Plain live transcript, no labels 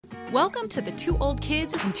Welcome to the Two Old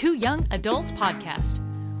Kids and Two Young Adults podcast.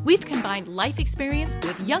 We've combined life experience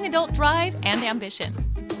with young adult drive and ambition.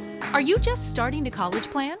 Are you just starting to college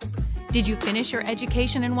plan? Did you finish your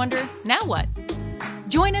education and wonder, now what?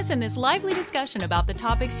 Join us in this lively discussion about the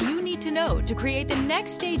topics you need to know to create the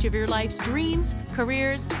next stage of your life's dreams,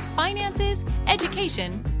 careers, finances,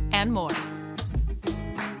 education, and more.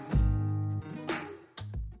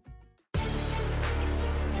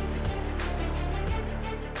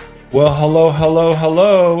 Well,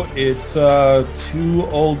 hello. It's two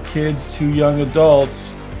old kids, two young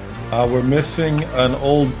adults. We're missing an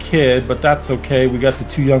old kid, but that's okay. We got the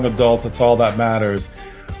two young adults. That's all that matters.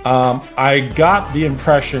 I got the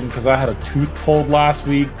impression, because I had a tooth pulled last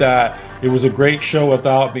week, that it was a great show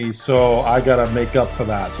without me, so I got to make up for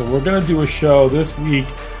that. So we're going to do a show this week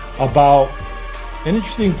about an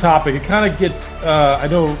interesting topic. It kind of gets, I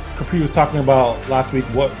know Capri was talking about last week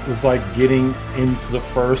what was like getting into the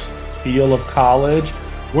first feel of college.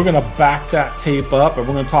 We're going to back that tape up, and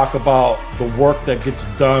we're going to talk about the work that gets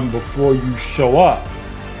done before you show up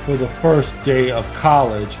for the first day of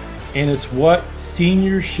college. And it's what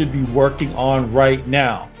seniors should be working on right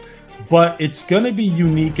now. But it's going to be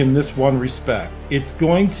unique in this one respect. It's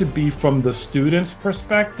going to be from the student's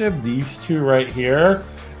perspective, these two right here,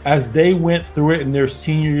 as they went through it in their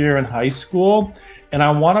senior year in high school. And I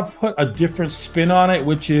want to put a different spin on it,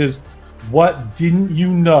 which is, what didn't you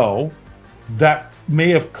know that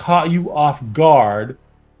may have caught you off guard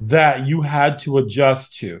that you had to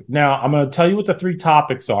adjust to? Now, I'm going to tell you what the three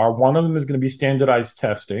topics are. One of them is going to be standardized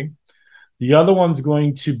testing. The other one's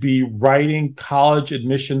going to be writing college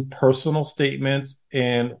admission personal statements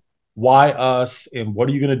and why us and what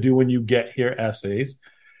are you going to do when you get here essays.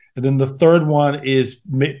 And then the third one is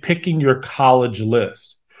picking your college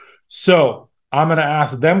list. So I'm going to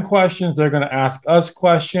ask them questions. They're going to ask us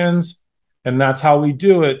questions. And that's how we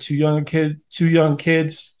do it. Two young kids,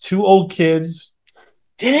 two old kids.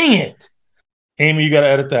 Dang it. Amy, you got to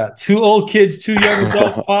edit that. Two old kids, two young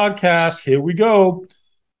adults podcast. Here we go.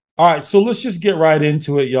 All right. So let's just get right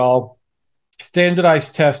into it, y'all.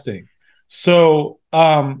 Standardized testing. So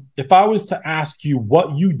if I was to ask you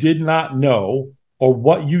what you did not know or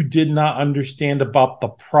what you did not understand about the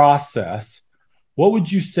process, what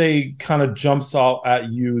would you say kind of jumps out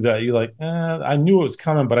at you that you're like, I knew it was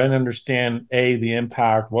coming, but I didn't understand, the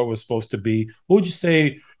impact, what it was supposed to be? What would you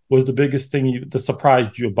say was the biggest thing that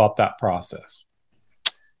surprised you about that process?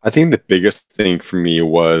 I think the biggest thing for me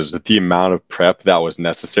was the amount of prep that was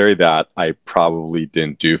necessary that I probably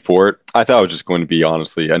didn't do for it. I thought it was just going to be,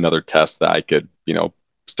 honestly, another test that I could,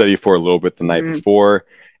 study for a little bit the night before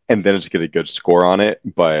and then just get a good score on it.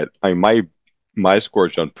 But my score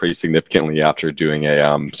jumped pretty significantly after doing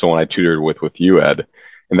someone I tutored with you, Ed,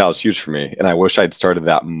 and that was huge for me. And I wish I'd started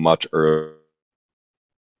that much earlier,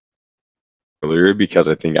 because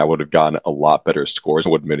I think I would have gotten a lot better scores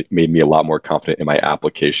and would have made me a lot more confident in my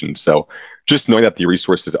application. So just knowing that the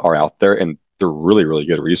resources are out there, and they're really, really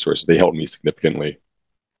good resources, they helped me significantly.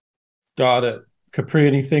 Got it. Capri,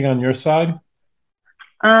 anything on your side?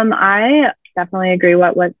 I definitely agree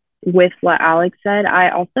with what Alex said.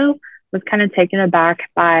 I also was kind of taken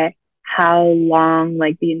aback by how long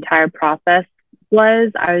the entire process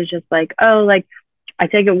was. I was just like, I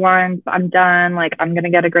take it once, I'm done, I'm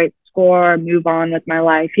gonna get a great score, move on with my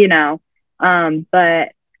life,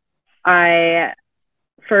 but I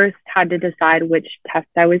first had to decide which test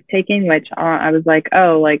I was taking, which I was like,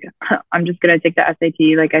 I'm just gonna take the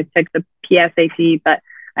SAT. I took the PSAT, but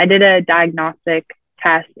I did a diagnostic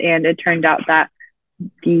test, and it turned out that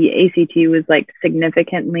the ACT was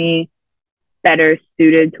significantly better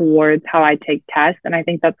suited towards how I take tests. And I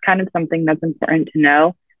think that's kind of something that's important to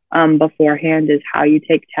know beforehand, is how you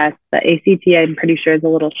take tests. The ACT, I'm pretty sure, is a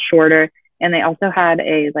little shorter. And they also had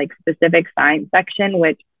a specific science section,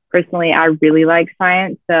 which personally, I really like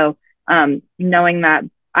science. So knowing that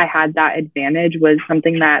I had that advantage was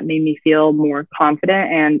something that made me feel more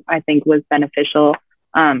confident, and I think was beneficial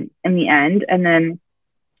in the end. And then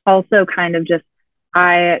also kind of just,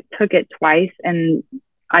 I took it twice and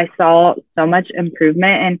I saw so much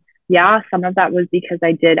improvement. And yeah, some of that was because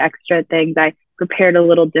I did extra things. I prepared a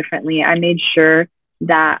little differently. I made sure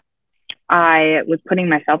that I was putting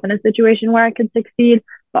myself in a situation where I could succeed,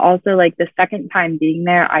 but also the second time being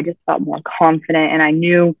there, I just felt more confident and I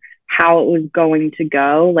knew how it was going to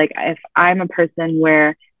go. If I'm a person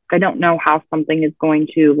where I don't know how something is going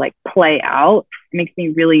to play out, it makes me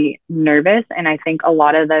really nervous. And I think a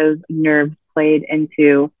lot of those nerves played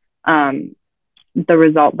into the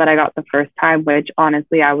result that I got the first time, which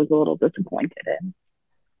honestly I was a little disappointed in.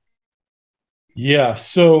 Yeah,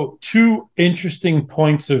 so two interesting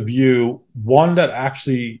points of view. One that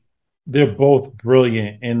actually they're both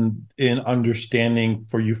brilliant in understanding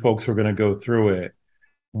for you folks who are going to go through it.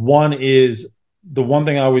 One is the one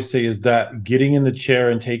thing I always say is that getting in the chair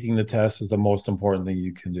and taking the test is the most important thing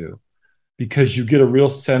you can do because you get a real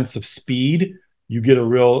sense of speed, you get a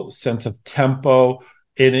real sense of tempo,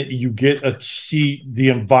 and you get a see the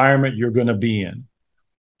environment you're going to be in.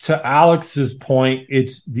 To Alex's point,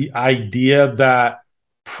 it's the idea that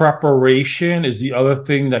preparation is the other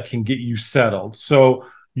thing that can get you settled. So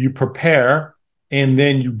you prepare and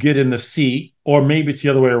then you get in the seat, or maybe it's the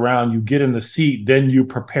other way around. You get in the seat, then you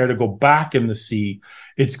prepare to go back in the seat.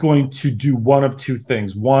 It's going to do one of two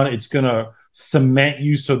things. One, it's going to cement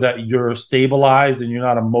you so that you're stabilized and you're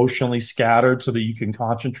not emotionally scattered so that you can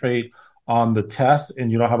concentrate on the test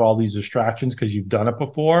and you don't have all these distractions because you've done it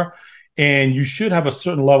before. And you should have a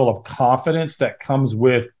certain level of confidence that comes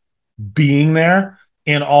with being there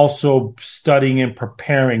and also studying and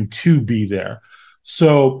preparing to be there.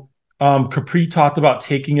 So Capri talked about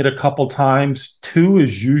taking it a couple times. 2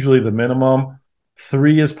 is usually the minimum.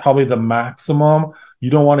 3 is probably the maximum. You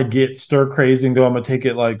don't want to get stir crazy and go, I'm going to take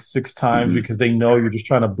it like 6 times because they know you're just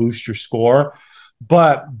trying to boost your score.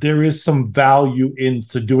 But there is some value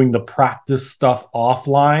into doing the practice stuff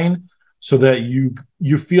offline so that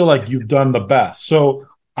you feel like you've done the best. So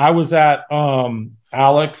I was at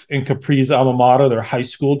Alex and Capri's alma mater, their high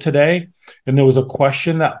school today, and there was a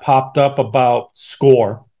question that popped up about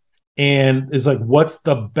score. And is like, what's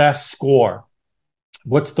the best score?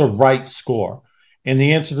 What's the right score? And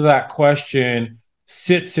the answer to that question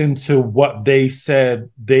sits into what they said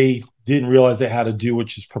they didn't realize they had to do,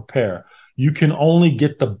 which is prepare. You can only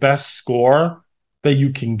get the best score that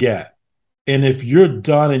you can get. And if you're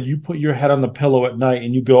done and you put your head on the pillow at night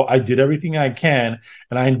and you go, I did everything I can,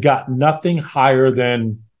 and I got nothing higher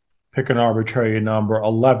than pick an arbitrary number,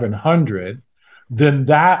 1100, then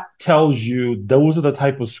that tells you those are the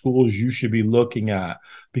type of schools you should be looking at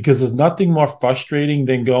because there's nothing more frustrating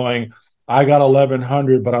than going, I got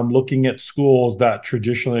 1100, but I'm looking at schools that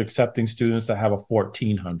traditionally accepting students that have a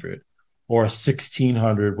 1400 or a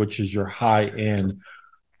 1600, which is your high end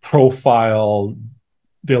profile.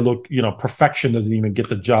 They'll look, perfection doesn't even get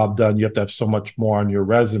the job done. You have to have so much more on your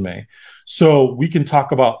resume. So we can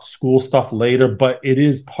talk about school stuff later, but it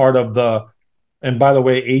is part of and by the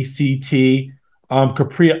way, ACT,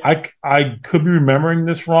 Capri, I could be remembering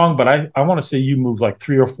this wrong, but I want to say you moved like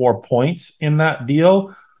 3 or 4 points in that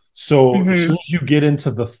deal. So as soon as you get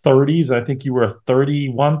into the 30s, I think you were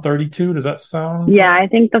 31, 32. Does that sound? Yeah, I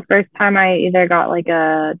think the first time I either got like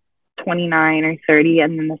a 29 or 30,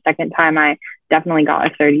 and then the second time I definitely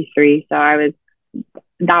got a 33. So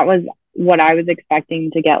that was what I was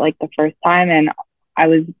expecting to get like the first time, and I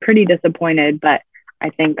was pretty disappointed, but I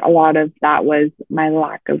think a lot of that was my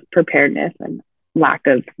lack of preparedness and lack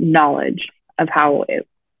of knowledge of how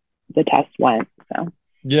the test went. So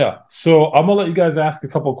yeah. So I'm gonna let you guys ask a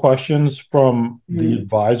couple questions from the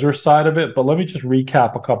advisor side of it, but let me just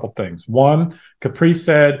recap a couple things. One, Capri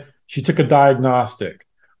said she took a diagnostic.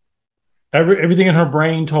 Everything in her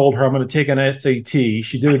brain told her, I'm going to take an SAT.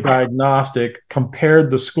 She did a diagnostic, compared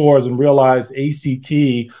the scores, and realized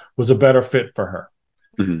ACT was a better fit for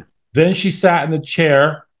her. Then she sat in the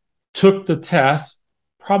chair, took the test,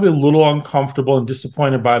 probably a little uncomfortable and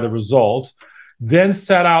disappointed by the results, then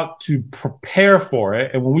set out to prepare for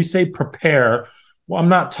it. And when we say prepare, well, I'm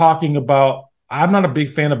not a big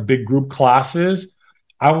fan of big group classes.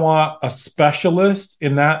 I want a specialist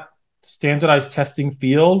in that standardized testing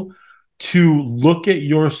field to look at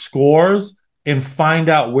your scores and find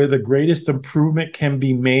out where the greatest improvement can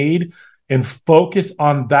be made and focus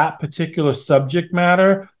on that particular subject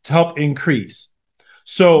matter to help increase.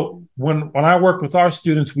 So when I work with our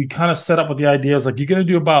students, we kind of set up with the ideas like you're going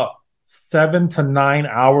to do about 7 to 9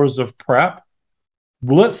 hours of prep.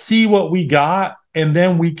 Let's see what we got, and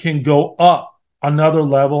then we can go up another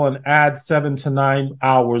level and add 7 to 9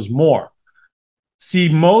 hours more. See,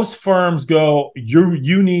 most firms go,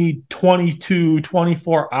 you need 22,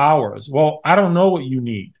 24 hours. Well, I don't know what you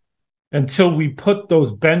need until we put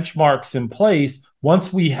those benchmarks in place.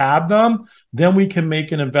 Once we have them, then we can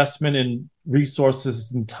make an investment in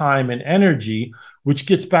resources and time and energy, which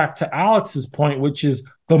gets back to Alex's point, which is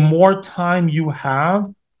the more time you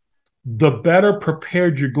have, the better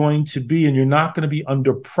prepared you're going to be, and you're not going to be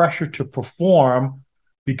under pressure to perform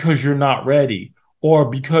because you're not ready, or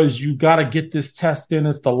because you got to get this test in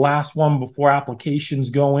as the last one before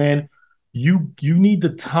applications go in. You need the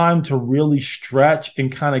time to really stretch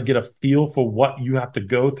and kind of get a feel for what you have to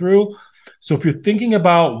go through. So if you're thinking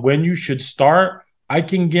about when you should start, I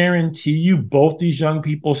can guarantee you both these young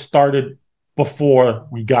people started before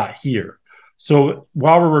we got here. So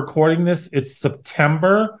while we're recording this, it's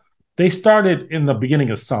September. They started in the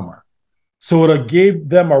beginning of summer. So it gave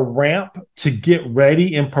them a ramp to get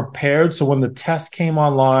ready and prepared. So when the test came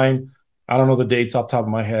online, I don't know the dates off the top of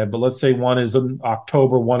my head, but let's say one is in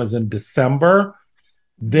October, one is in December.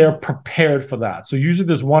 They're prepared for that. So usually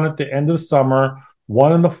there's one at the end of the summer,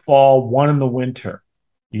 one in the fall, one in the winter.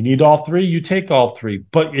 You need all three, you take all three,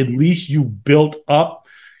 but at least you built up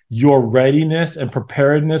your readiness and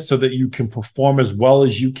preparedness so that you can perform as well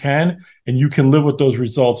as you can, and you can live with those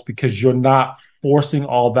results because you're not forcing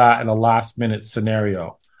all that in a last minute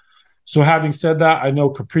scenario. So having said that, I know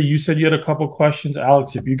Capri, you said you had a couple questions.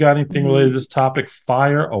 Alex, if you got anything related to this topic,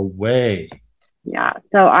 fire away. Yeah.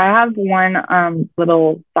 So I have one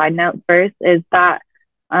little side note first is that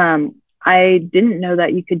I didn't know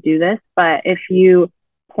that you could do this, but if you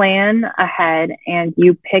plan ahead and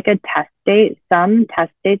you pick a test date, some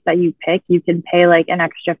test dates that you pick, you can pay like an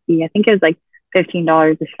extra fee. I think it was like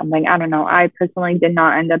 $15 or something. I don't know. I personally did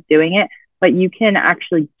not end up doing it, but you can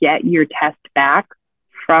actually get your test back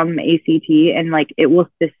from ACT, and like it will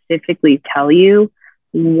specifically tell you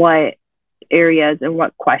what areas and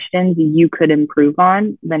what questions you could improve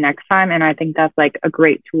on the next time. And I think that's like a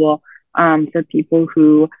great tool for people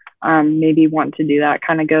who maybe want to do that,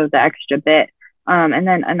 kind of go the extra bit. And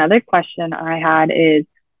then another question I had is,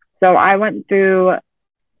 so I went through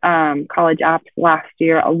college apps last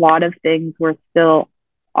year. A lot of things were still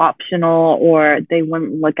optional, or they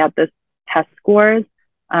wouldn't look at the test scores.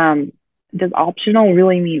 Does optional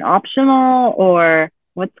really mean optional, or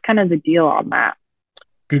what's kind of the deal on that?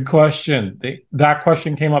 Good question. That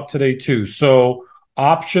question came up today too. So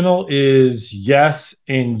optional is yes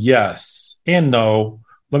and no.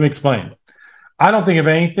 Let me explain. I don't think of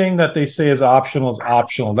anything that they say is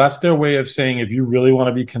optional. That's their way of saying if you really want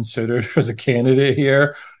to be considered as a candidate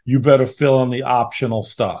here, you better fill in the optional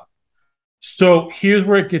stuff. So here's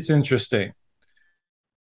where it gets interesting.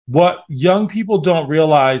 What young people don't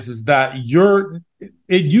realize is that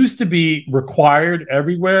it used to be required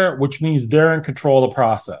everywhere, which means they're in control of the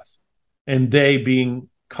process, and they being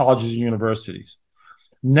colleges and universities.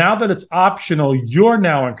 Now that it's optional, you're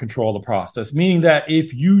now in control of the process, meaning that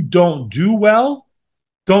if you don't do well,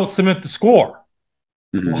 don't submit the score.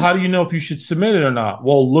 Mm-hmm. Well, how do you know if you should submit it or not?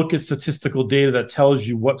 Well, look at statistical data that tells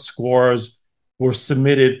you what scores were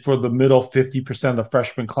submitted for the middle 50% of the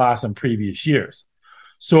freshman class in previous years.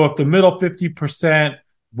 So if the middle 50%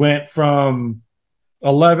 went from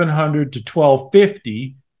 1,100 to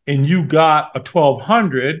 1,250 and you got a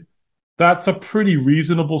 1,200, that's a pretty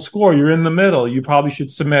reasonable score. You're in the middle. You probably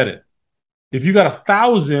should submit it. If you got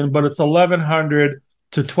 1,000, but it's 1,100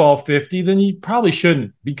 to 1,250, then you probably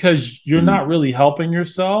shouldn't, because you're not really helping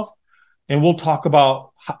yourself. And we'll talk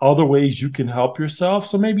about other ways you can help yourself.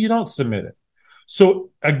 So maybe you don't submit it.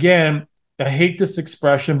 So again, I hate this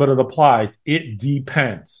expression, but it applies. It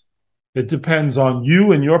depends. It depends on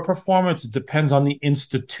you and your performance. It depends on the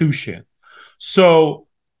institution. So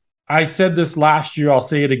I said this last year. I'll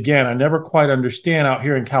say it again. I never quite understand out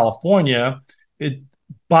here in California.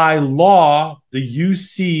 By law, the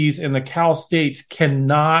UCs and the Cal States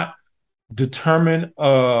cannot determine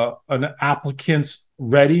an applicant's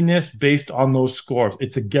readiness based on those scores.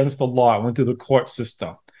 It's against the law. It went through the court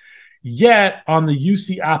system. Yet on the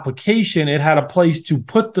UC application, it had a place to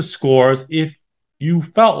put the scores if you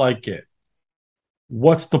felt like it.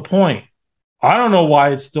 What's the point? I don't know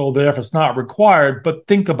why it's still there if it's not required, but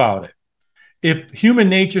think about it. If human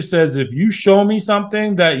nature says, if you show me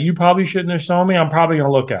something that you probably shouldn't have shown me, I'm probably going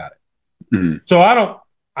to look at it. Mm-hmm. So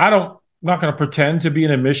I'm not going to pretend to be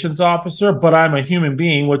an admissions officer, but I'm a human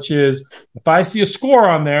being, which is if I see a score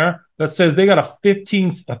on there that says they got a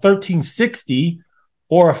 1360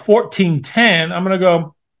 or a 1410, I'm going to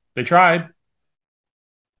go, they tried.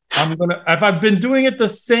 If I've been doing it the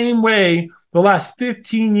same way the last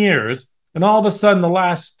 15 years, and all of a sudden the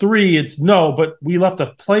last 3, it's no, but we left a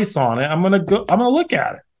place on it, I'm going to look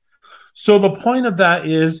at it. So the point of that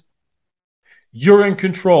is you're in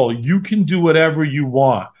control. You can do whatever you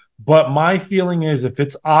want. But my feeling is if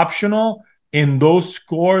it's optional and those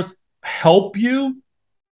scores help you,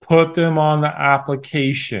 put them on the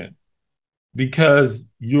application, because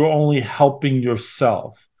you're only helping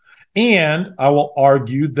yourself. And I will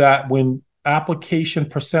argue that when application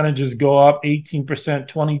percentages go up 18%,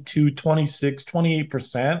 22, 26,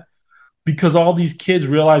 28%, because all these kids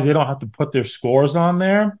realize they don't have to put their scores on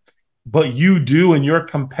there, but you do and you're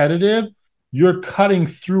competitive, you're cutting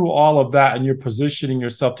through all of that and you're positioning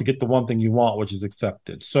yourself to get the one thing you want, which is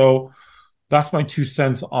accepted. So that's my 2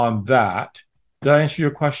 cents on that. Did I answer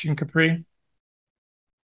your question, Capri?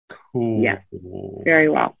 Cool. Yeah, very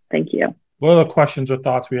well. Thank you. What other questions or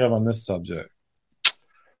thoughts we have on this subject?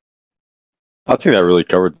 I think that really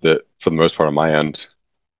covered it for the most part on my end.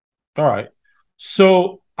 All right.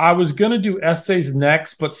 So I was going to do essays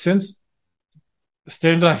next, but since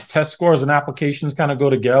standardized test scores and applications kind of go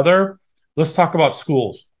together, let's talk about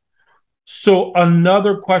schools. So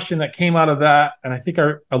another question that came out of that, and I think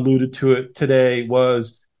I alluded to it today,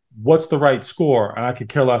 was what's the right score? And I could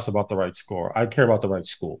care less about the right score. I care about the right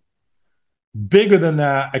school. Bigger than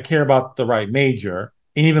that, I care about the right major.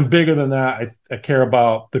 And even bigger than that, I care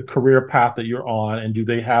about the career path that you're on, and do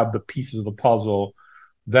they have the pieces of the puzzle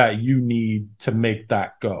that you need to make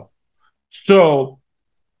that go? So,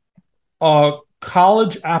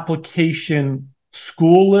 college application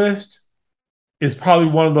school list is probably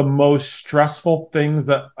one of the most stressful things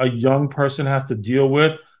that a young person has to deal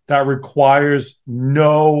with, that requires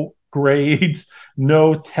no grades,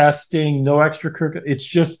 no testing, no extracurricular. It's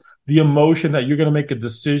just the emotion that you're going to make a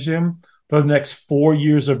decision for the next 4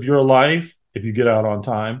 years of your life, if you get out on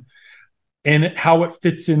time, and how it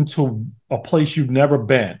fits into a place you've never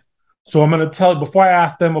been. So I'm going to tell, before I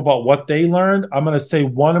ask them about what they learned, I'm going to say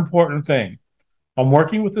one important thing. I'm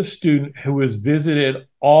working with a student who has visited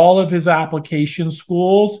all of his application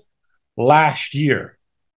schools last year.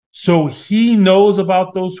 So he knows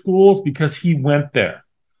about those schools because he went there.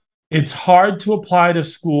 It's hard to apply to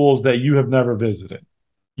schools that you have never visited.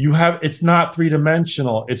 It's not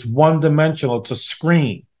three-dimensional, it's one-dimensional, it's a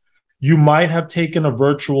screen. You might have taken a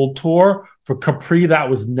virtual tour. For Capri, that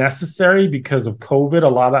was necessary because of COVID. A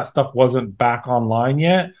lot of that stuff wasn't back online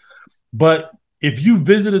yet. But if you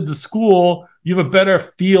visited the school, you have a better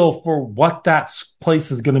feel for what that place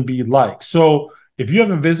is going to be like. So if you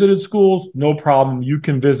haven't visited schools, no problem. You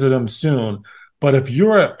can visit them soon. But if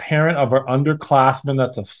you're a parent of an underclassman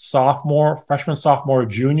that's a sophomore, freshman, sophomore, or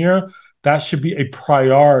junior, that should be a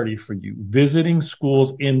priority for you, visiting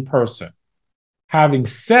schools in person. Having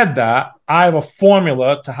said that, I have a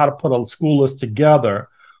formula to how to put a school list together.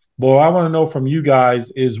 But what I want to know from you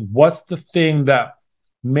guys is, what's the thing that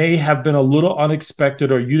may have been a little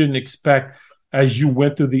unexpected or you didn't expect as you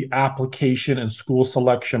went through the application and school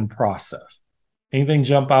selection process? Anything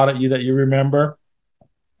jump out at you that you remember?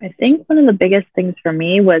 I think one of the biggest things for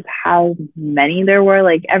me was how many there were.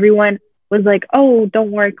 Like, everyone was like, oh,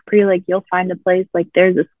 don't worry, Capri, like, you'll find a place, like,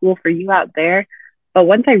 there's a school for you out there. But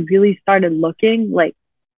once I really started looking, like,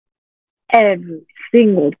 every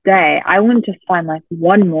single day, I wouldn't just find like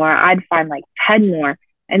one more, I'd find like 10 more.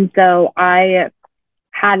 And so I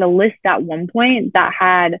had a list at one point that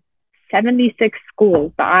had 76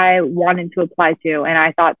 schools that I wanted to apply to, and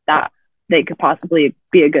I thought that they could possibly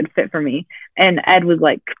be a good fit for me. And Ed was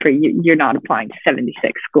like, you're not applying to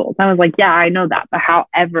 76 schools. I was like, yeah, I know that, but how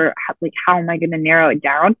am I going to narrow it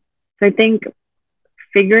down? So I think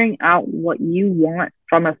figuring out what you want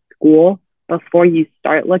from a school before you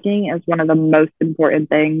start looking is one of the most important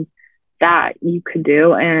things that you could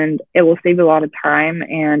do. And it will save a lot of time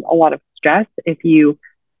and a lot of stress if you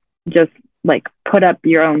just like put up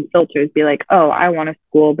your own filters, be like, oh, I want a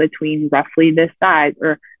school between roughly this size,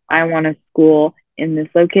 or I want a school in this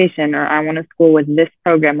location, or I want a school with this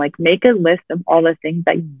program. Like, make a list of all the things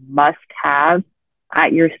that you must have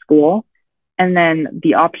at your school, and then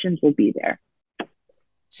the options will be there.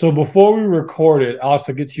 So before we recorded, Alex,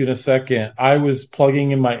 I'll get to you in a second. I was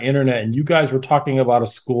plugging in my internet, and you guys were talking about a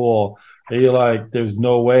school that you're like, there's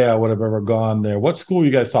no way I would have ever gone there. What school are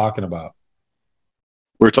you guys talking about?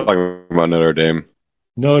 We're talking about Notre Dame.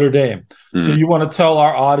 Notre Dame. Mm-hmm. So you want to tell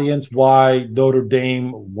our audience why Notre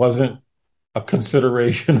Dame wasn't a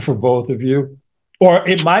consideration for both of you? Or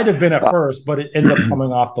it might have been at first, but it ended up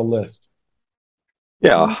coming off the list.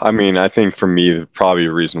 Yeah, I mean, I think for me, probably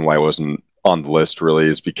the reason why it wasn't on the list really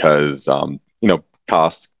is because,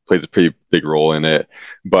 cost plays a pretty big role in it.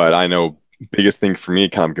 But I know biggest thing for me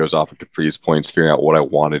kind of goes off of Capri's points, figuring out what I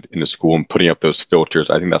wanted in a school and putting up those filters.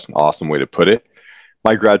 I think that's an awesome way to put it.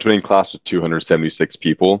 My graduating class was 276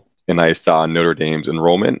 people, and I saw Notre Dame's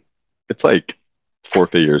enrollment. It's like 4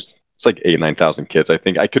 figures. It's like 9,000 kids. I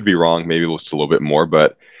think I could be wrong. Maybe it was a little bit more,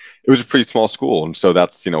 but it was a pretty small school. And so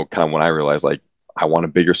that's, kind of when I realized, like, I want a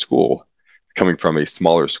bigger school coming from a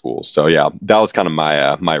smaller school. So yeah, that was kind of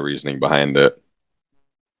my reasoning behind it.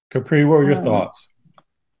 Capri, what were your thoughts?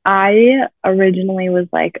 I originally was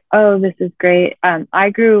like, oh, this is great.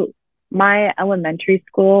 My elementary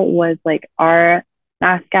school was like, our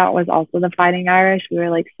mascot was also the Fighting Irish. We were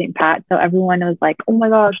like St. Pat. So everyone was like, oh my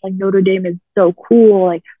gosh, like Notre Dame is so cool.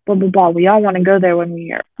 Like blah, blah, blah. We all want to go there when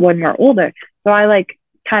we're older. So I like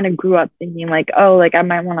kind of grew up thinking like, oh, like I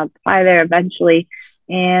might want to apply there eventually.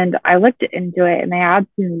 And I looked into it, and they had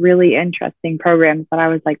some really interesting programs that I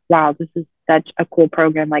was like, wow, this is such a cool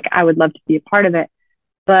program. Like, I would love to be a part of it.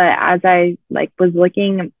 But as I like was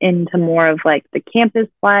looking into more of like the campus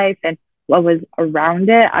life and what was around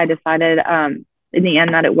it, I decided in the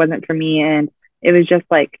end that it wasn't for me, and it was just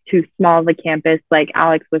like too small of a campus. Like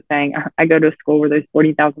Alex was saying, I go to a school where there's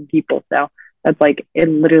 40,000 people, so that's like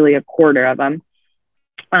literally a quarter of them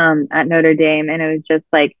at Notre Dame, and it was just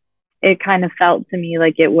like it kind of felt to me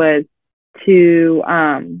like it was too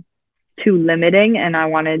limiting, and I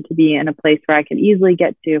wanted to be in a place where I could easily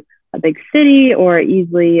get to a big city or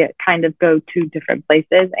easily kind of go to different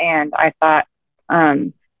places. And I thought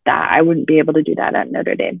that I wouldn't be able to do that at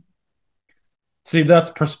Notre Dame. See,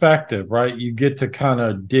 that's perspective, right? You get to kind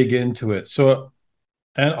of dig into it. So,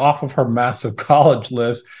 and off of her massive college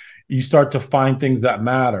list, you start to find things that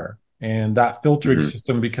matter, and that filtering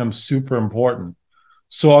system becomes super important.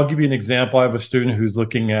 So I'll give you an example. I have a student who's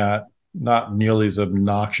looking at not nearly as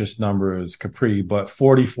obnoxious number as Capri, but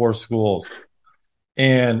 44 schools.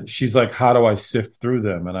 And she's like, how do I sift through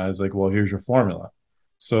them? And I was like, well, here's your formula.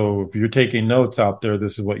 So if you're taking notes out there,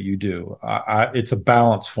 this is what you do. It's a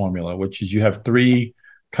balance formula, which is you have 3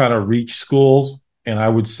 kind of reach schools. And I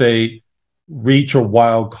would say reach or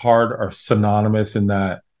wild card are synonymous in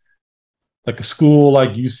that, like a school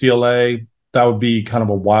like UCLA, that would be kind of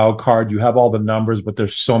a wild card. You have all the numbers, but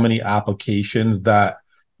there's so many applications that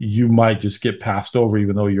you might just get passed over,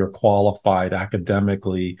 even though you're qualified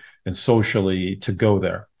academically and socially to go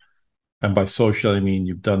there. And by social, I mean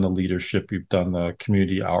you've done the leadership, you've done the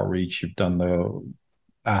community outreach, you've done the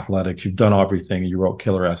athletics, you've done everything, and you wrote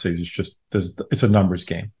killer essays. It's a numbers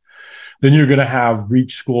game. Then you're going to have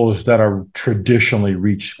reach schools that are traditionally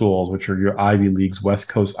reach schools, which are your Ivy Leagues, West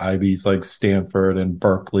Coast Ivies like Stanford and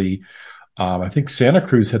Berkeley. I think Santa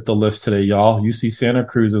Cruz hit the list today, y'all. UC Santa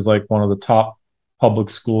Cruz is like one of the top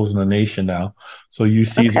public schools in the nation now. So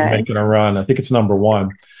UC's are making a run. I think it's number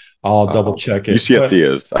 1. I'll double check it. I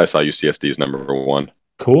saw UCSD is number 1.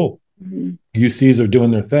 Cool. UCs are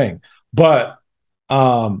doing their thing. But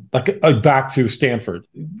like back to Stanford,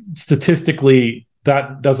 statistically,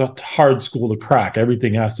 that's a hard school to crack.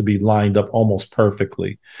 Everything has to be lined up almost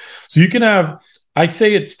perfectly. So you can have, I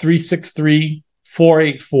say it's 363,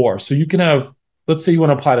 484. So you can have, let's say you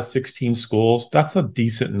want to apply to 16 schools. That's a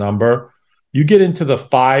decent number. You get into the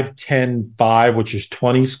 5, 10, 5, which is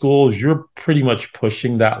 20 schools, you're pretty much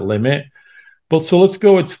pushing that limit. But so let's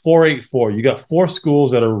go, it's 484. You got 4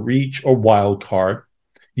 schools that are reach or wild card.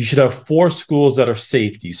 You should have 4 schools that are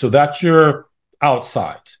safety. So that's your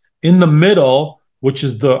outsides. In the middle, which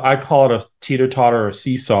is I call it a teeter-totter or a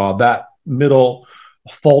seesaw, that middle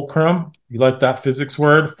fulcrum, you like that physics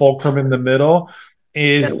word? Fulcrum in the middle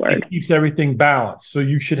it keeps everything balanced. So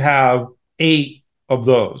you should have 8 of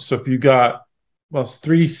those. So if you got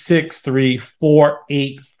 3, 6, 3, 4,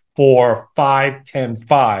 8, 4, 5, 10,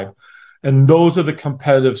 5, and those are the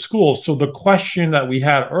competitive schools. So the question that we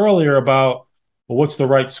had earlier about, well, what's the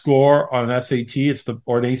right score on an SAT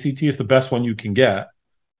or an ACT? It's the best one you can get.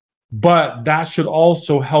 But that should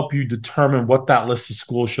also help you determine what that list of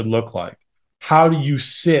schools should look like. How do you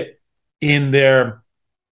sit in their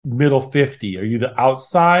middle 50? Are you the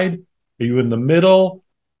outside? Are you in the middle?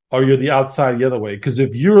 Or you're the outside the other way? Because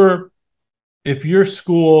if your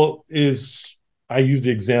school is, I use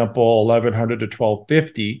the example 1100 to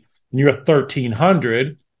 1250, and you're at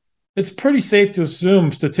 1300, it's pretty safe to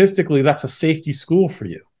assume statistically that's a safety school for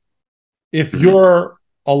you. If you're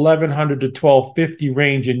 1100 to 1250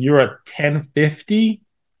 range and you're at 1050,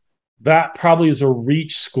 that probably is a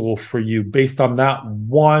reach school for you based on that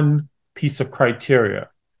one piece of criteria.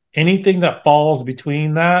 Anything that falls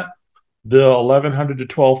between that, the 1100 to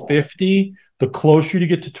 1250, the closer you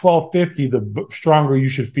get to 1250, the stronger you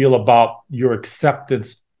should feel about your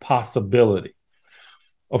acceptance possibility.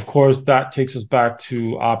 Of course, that takes us back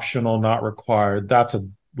to optional, not required.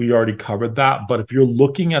 We already covered that. But if you're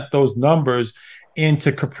looking at those numbers, and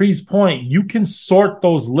to Capri's point, you can sort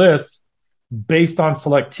those lists based on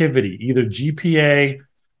selectivity, either GPA,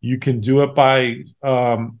 you can do it by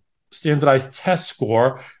standardized test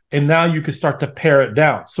score, and now you can start to pare it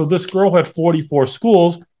down. So this girl had 44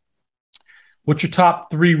 schools. What's your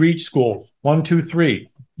top 3 reach schools? 1, 2, 3.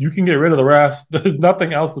 You can get rid of the rest. There's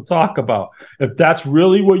nothing else to talk about. If that's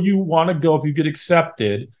really where you want to go, if you get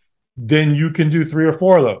accepted, then you can do 3 or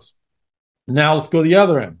 4 of those. Now let's go to the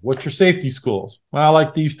other end. What's your safety schools? Well, I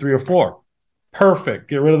like these 3 or 4. Perfect.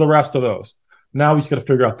 Get rid of the rest of those. Now we just got to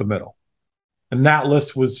figure out the middle. And that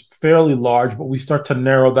list was fairly large, but we start to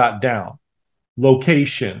narrow that down.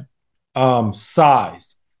 Location,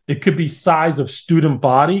 size. It could be size of student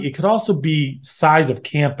body. It could also be size of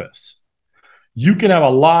campus. You can have a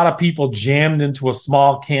lot of people jammed into a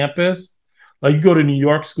small campus. Like you go to New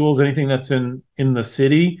York schools, anything that's in the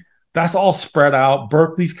city, that's all spread out.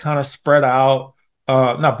 Berkeley's kind of spread out.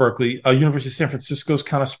 Not Berkeley, University of San Francisco's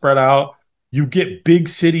kind of spread out. You get big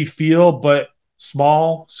city feel, but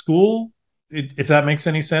small school, if that makes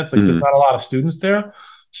any sense. Like there's not a lot of students there.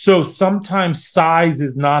 So sometimes size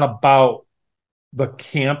is not about the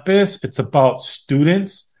campus, it's about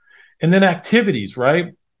students. And then activities,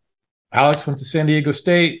 right? Alex went to San Diego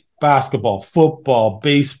State, basketball, football,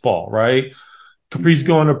 baseball, right? Capri's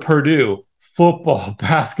going to Purdue, football,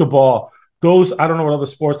 basketball. Those, I don't know what other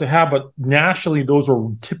sports they have, but nationally, those are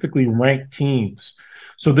typically ranked teams.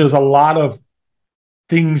 So there's a lot of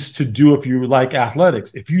things to do if you like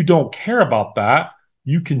athletics. If you don't care about that,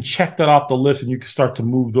 you can check that off the list and you can start to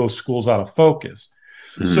move those schools out of focus.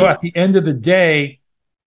 So at the end of the day,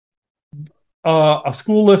 a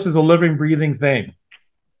school list is a living, breathing thing.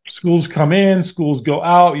 Schools come in, schools go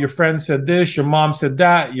out. Your friend said this, your mom said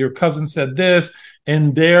that, your cousin said this,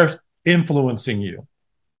 and they're influencing you.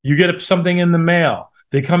 You get something in the mail.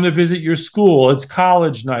 They come to visit your school. It's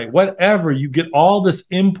college night, whatever. You get all this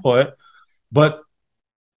input, but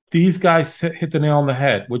these guys hit the nail on the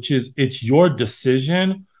head, which is it's your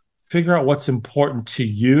decision. Figure out what's important to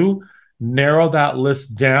you, narrow that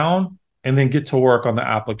list down, and then get to work on the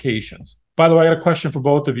applications. By the way, I got a question for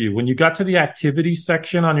both of you. When you got to the activity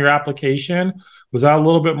section on your application, was that a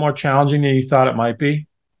little bit more challenging than you thought it might be?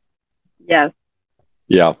 Yes.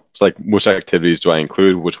 Yeah. It's like, which activities do I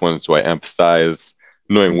include? Which ones do I emphasize?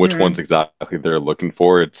 Knowing which ones exactly they're looking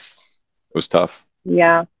for, it was tough.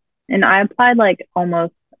 Yeah. And I applied like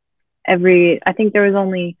almost I think there was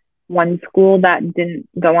only one school that didn't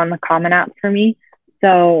go on the Common App for me.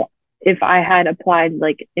 So if I had applied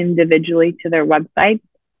like individually to their website,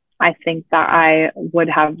 I think that I would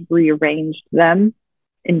have rearranged them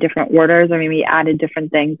in different orders or maybe added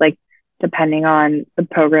different things, like depending on the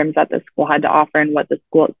programs that the school had to offer and what the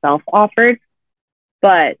school itself offered.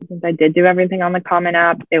 But since I did do everything on the Common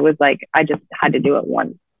App, it was like I just had to do it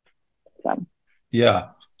once. So yeah.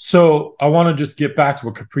 So I want to just get back to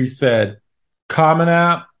what Capri said. Common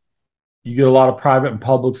App, you get a lot of private and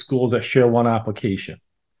public schools that share one application.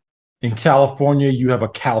 In California, you have a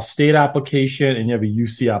Cal State application and you have a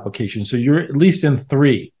UC application. So you're at least in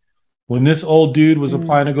 3. When this old dude was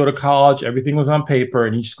applying to go to college, everything was on paper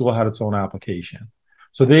and each school had its own application.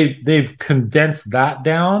 So they've condensed that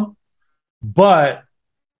down, but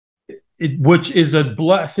which is a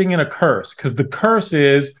blessing and a curse, because the curse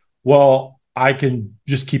is, well, I can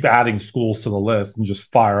just keep adding schools to the list and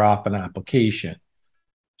just fire off an application.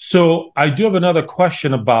 So I do have another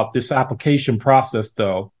question about this application process,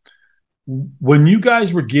 though. When you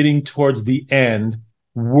guys were getting towards the end,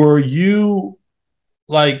 were you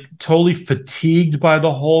like totally fatigued by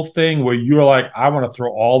the whole thing where you were like, I want to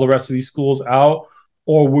throw all the rest of these schools out?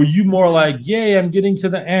 Or were you more like, yay, I'm getting to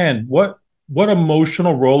the end? What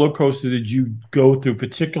emotional roller coaster did you go through,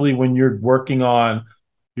 particularly when you're working on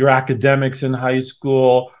your academics in high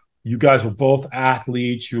school? You guys were both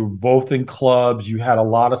athletes. You were both in clubs. You had a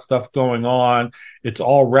lot of stuff going on. It's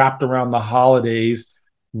all wrapped around the holidays.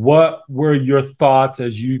 What were your thoughts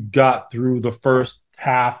as you got through the first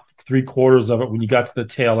half, 3/4 of it when you got to the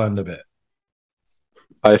tail end of it?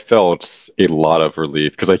 I felt a lot of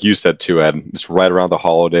relief because, like you said too, Ed, it's right around the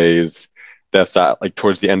holidays. That's that, like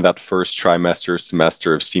towards the end of that first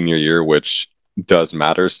semester of senior year, which does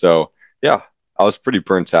matter. So yeah, I was pretty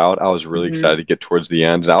burnt out. I was really excited to get towards the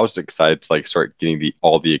end, and I was excited to like start getting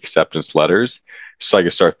all the acceptance letters, so I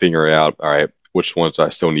could start figuring out, all right, which ones do I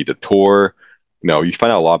still need to tour. You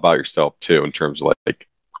find out a lot about yourself too in terms of like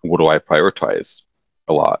what do I prioritize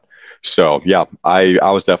a lot. So yeah, I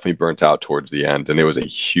was definitely burnt out towards the end, and it was a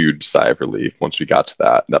huge sigh of relief once we got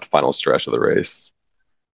to that final stretch of the race.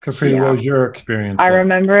 Capri, what was your experience? I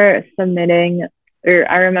remember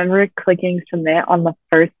clicking submit on the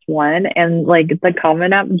first one, and like the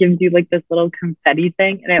Common App gives you like this little confetti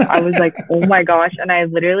thing, and I was like, oh my gosh. And I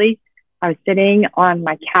was sitting on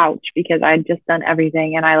my couch because I had just done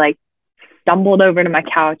everything, and I like stumbled over to my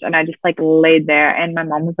couch and I just like laid there, and my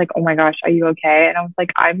mom was like, oh my gosh, are you okay? And I was like,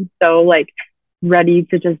 I'm so like ready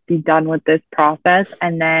to just be done with this process.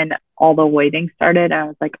 And then all the waiting started and I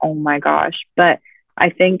was like, oh my gosh. But I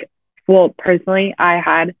think, well, personally, I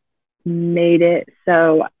had made it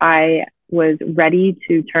so I was ready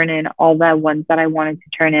to turn in all the ones that I wanted to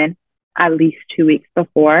turn in at least 2 weeks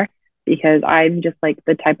before, because I'm just like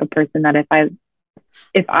the type of person that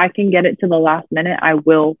if I can get it to the last minute, I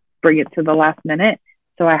will bring it to the last minute.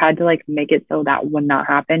 So I had to like make it so that would not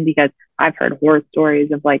happen, because I've heard horror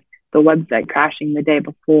stories of like the website crashing the day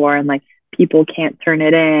before and like people can't turn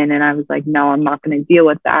it in. And I was like, no, I'm not going to deal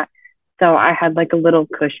with that. So I had like a little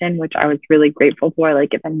cushion, which I was really grateful for,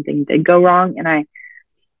 like if anything did go wrong. And I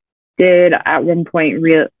did at one point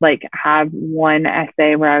have one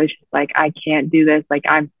essay where I was just like, I can't do this. Like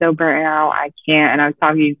I'm so burnt out. I can't. And I was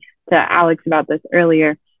talking to Alex about this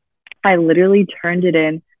earlier. I literally turned it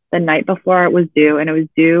in the night before it was due, and it was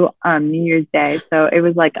due New Year's Day. So it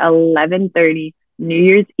was like 11:30 New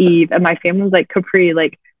Year's Eve, and my family was like, Capri,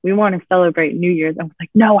 like we want to celebrate New Year's. I was like,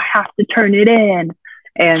 no, I have to turn it in.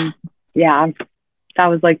 And yeah, that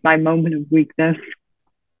was like my moment of weakness.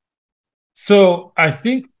 So I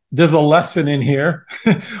think there's a lesson in here.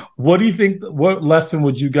 What do you think? What lesson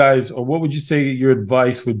would you guys, or what would you say your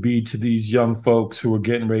advice would be to these young folks who are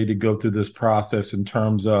getting ready to go through this process in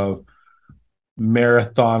terms of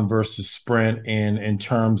marathon versus sprint, and in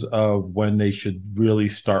terms of when they should really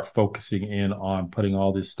start focusing in on putting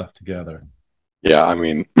all this stuff together? Yeah, I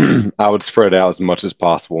mean, I would spread out as much as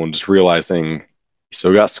possible and just realizing you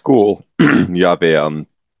still got school, you have a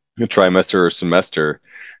trimester or semester.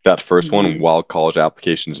 That first one, while college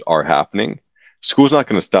applications are happening, school's not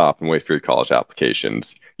going to stop and wait for your college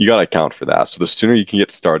applications. You got to account for that. So the sooner you can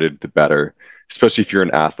get started, the better, especially if you're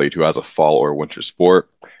an athlete who has a fall or winter sport.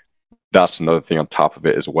 That's another thing on top of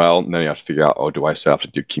it as well. And then you have to figure out, oh, do I still have to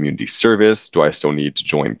do community service? Do I still need to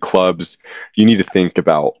join clubs? You need to think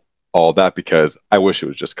about all that, because I wish it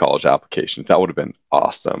was just college applications. That would have been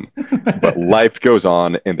awesome. But life goes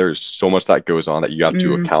on, and there's so much that goes on that you have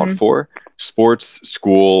to account for. Sports,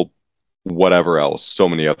 school, whatever else, so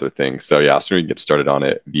many other things. So yeah, sooner you get started on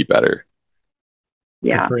it, the better.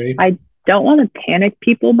 Yeah. I don't want to panic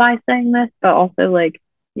people by saying this, but also like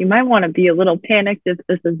you might want to be a little panicked if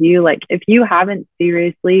this is you. Like if you haven't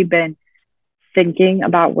seriously been thinking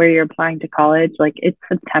about where you're applying to college, like it's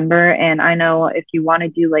September, and I know if you want to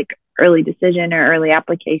do like early decision or early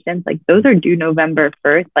applications, like those are due November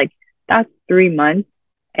 1st. Like that's 3 months,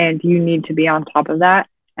 and you need to be on top of that.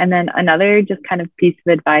 And then another just kind of piece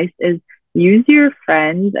of advice is use your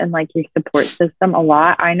friends and like your support system a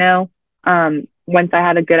lot. I know once I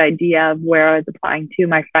had a good idea of where I was applying to,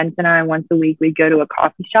 my friends and I, once a week, we'd go to a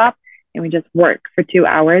coffee shop and we just work for 2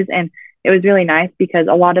 hours. And it was really nice because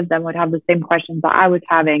a lot of them would have the same questions that I was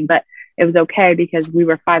having, but it was okay because we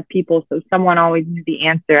were 5 people. So someone always knew the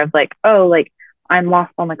answer of like, oh, like I'm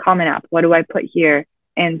lost on the Common App. What do I put here?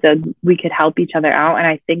 And so we could help each other out. And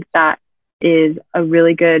I think that is a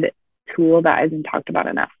really good tool that isn't talked about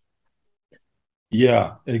enough.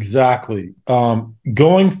 Yeah, exactly.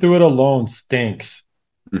 Going through it alone stinks.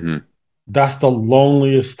 That's the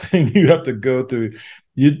loneliest thing you have to go through.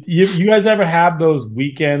 You guys ever have those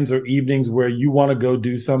weekends or evenings where you want to go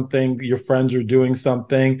do something, your friends are doing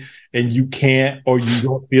something, and you can't, or you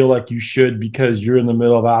don't feel like you should because you're in the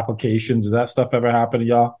middle of applications? Does that stuff ever happen to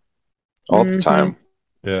y'all? All the time.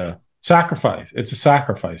 Yeah. Sacrifice. It's a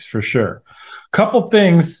sacrifice for sure. Couple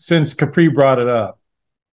things since Capri brought it up.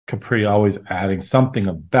 Capri always adding something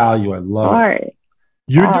of value. I love it.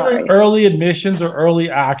 You're doing early admissions or early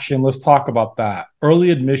action. Let's talk about that. Early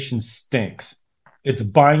admission stinks. It's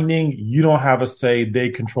binding. You don't have a say. They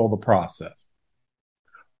control the process.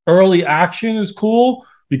 Early action is cool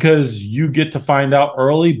because you get to find out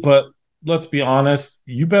early, but let's be honest,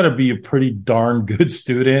 you better be a pretty darn good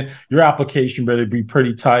student. Your application better be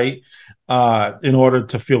pretty tight in order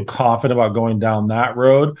to feel confident about going down that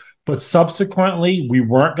road. But subsequently, we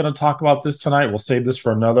weren't going to talk about this tonight. We'll save this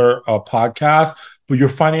for another podcast. But your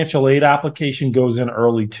financial aid application goes in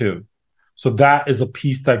early too. So that is a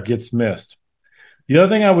piece that gets missed. The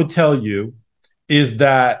other thing I would tell you is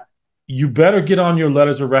that you better get on your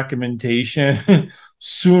letters of recommendation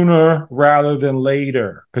sooner rather than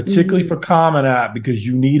later, particularly for Common App, because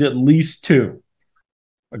you need at least 2.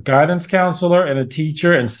 A guidance counselor and a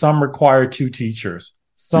teacher, and some require 2 teachers.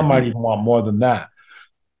 Some might even want more than that.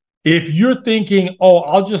 If you're thinking, oh,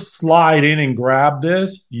 I'll just slide in and grab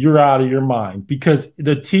this, you're out of your mind, because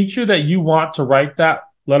the teacher that you want to write that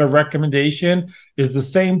letter of recommendation is the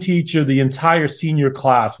same teacher the entire senior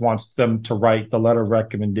class wants them to write the letter of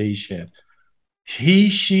recommendation.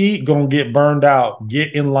 She gonna get burned out.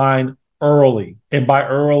 Get in line early. And by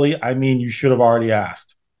early, I mean you should have already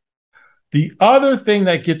asked. The other thing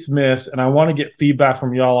that gets missed, and I want to get feedback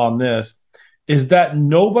from y'all on this, is that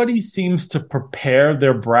nobody seems to prepare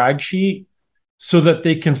their brag sheet so that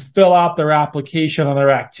they can fill out their application on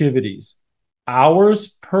their activities. Hours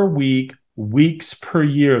per week, weeks per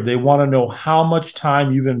year. They want to know how much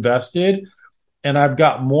time you've invested. And I've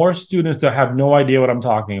got more students that have no idea what I'm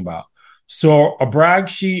talking about. So a brag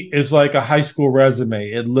sheet is like a high school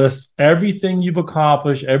resume. It lists everything you've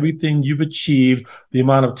accomplished, everything you've achieved, the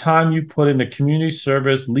amount of time you put into community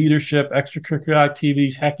service, leadership, extracurricular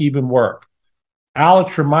activities, heck, even work.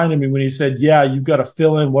 Alex reminded me when he said, yeah, you've got to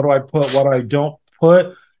fill in what do I put, what do I don't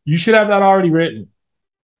put. You should have that already written.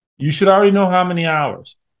 You should already know how many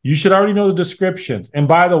hours. You should already know the descriptions. And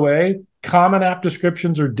by the way, Common App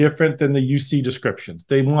descriptions are different than the UC descriptions.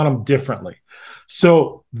 They want them differently.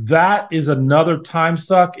 So that is another time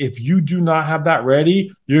suck. If you do not have that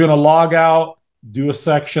ready, you're going to log out, do a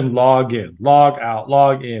section, log in, log out,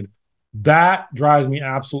 log in. That drives me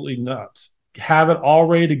absolutely nuts. Have it all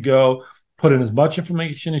ready to go. Put in as much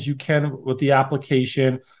information as you can with the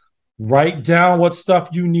application. Write down what stuff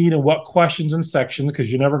you need and what questions and sections,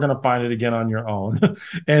 because you're never going to find it again on your own.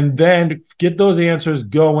 And then get those answers,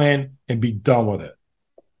 go in and be done with it.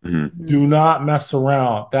 Mm-hmm. Do not mess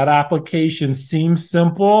around. That application seems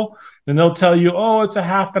simple, and they'll tell you, oh, it's a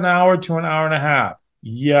half an hour to an hour and a half.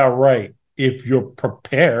 Yeah, right. If you're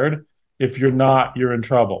prepared. If you're not, you're in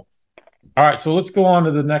trouble. All right, so let's go on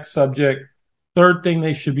to the next subject. Third thing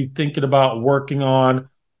they should be thinking about working on,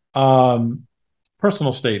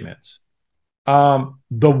 personal statements. The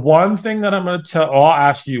one thing that I'm going to I'll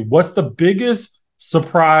ask you, what's the biggest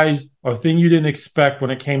surprise or thing you didn't expect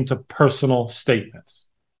when it came to personal statements?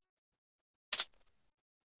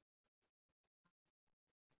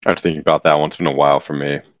 I have to think about that one. It's been a while for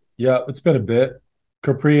me. Yeah, it's been a bit.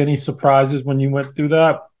 Capri, any surprises when you went through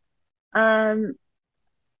that?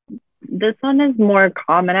 This one is more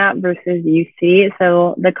Common App versus UC.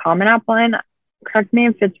 So the Common App one, correct me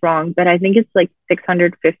if it's wrong, but I think it's like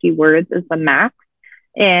 650 words is the max.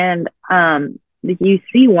 And the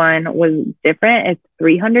UC one was different. It's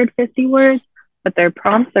 350 words, but their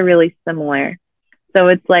prompts are really similar. So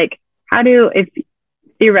it's like,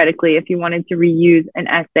 theoretically, if you wanted to reuse an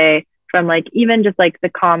essay from like even just like the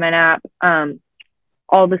Common App,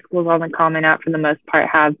 all the schools on the Common App for the most part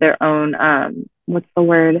have their own,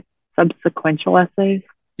 subsequential essays?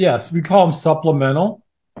 Yes, we call them supplemental.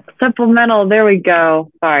 Supplemental, there we go.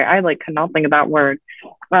 Sorry, I cannot think of that word.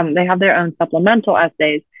 They have their own supplemental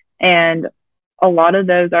essays, and a lot of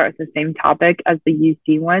those are the same topic as the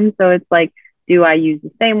UC one. So it's like, do I use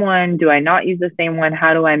the same one? Do I not use the same one?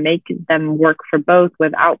 How do I make them work for both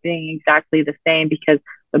without being exactly the same? Because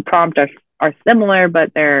the prompts are similar,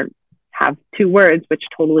 but they have two words which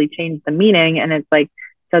totally change the meaning. And it's like,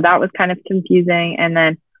 so that was kind of confusing. And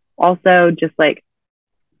then also just like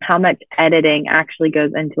how much editing actually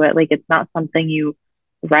goes into it. Like, it's not something you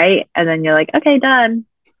write and then you're like, okay, done.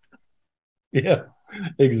 Yeah,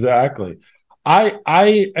 exactly.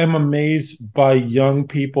 I am amazed by young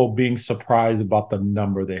people being surprised about the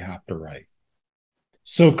number they have to write.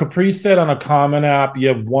 So Capri said on a Common App, you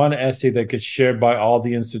have one essay that gets shared by all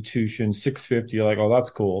the institutions, 650. You're like, oh,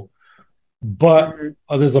 that's cool. But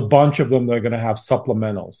there's a bunch of them that are going to have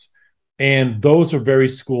supplementals. And those are very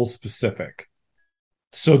school specific.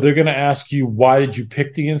 So they're going to ask you, why did you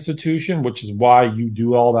pick the institution, which is why you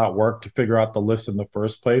do all that work to figure out the list in the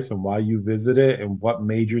first place and why you visit it and what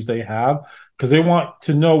majors they have, because they want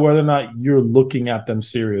to know whether or not you're looking at them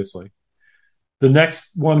seriously. The next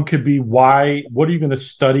one could be, what are you going to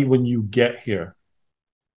study when you get here?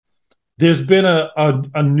 There's been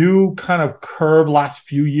a new kind of curve last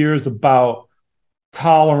few years about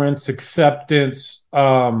tolerance, acceptance,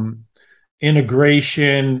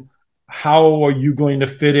 integration. How are you going to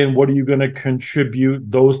fit in? What are you going to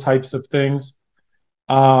contribute? Those types of things.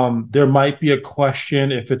 There might be a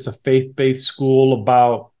question if it's a faith-based school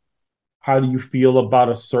about how do you feel about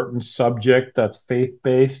a certain subject that's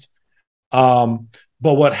faith-based. But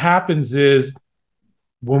what happens is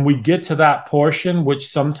when we get to that portion, which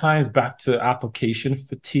sometimes back to application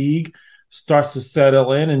fatigue starts to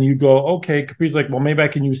settle in and you go, okay, Capri's like, well, maybe I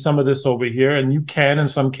can use some of this over here. And you can in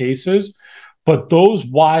some cases. But those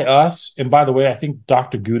why us, and by the way, I think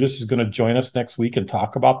Dr. Gudis is going to join us next week and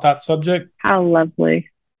talk about that subject. How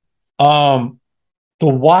lovely. The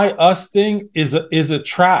why us thing is a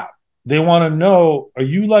trap. They want to know, are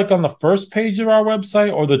you like on the first page of our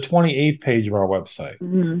website or the 28th page of our website?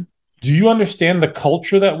 Mm-hmm. Do you understand the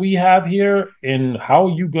culture that we have here and how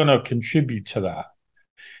are you going to contribute to that?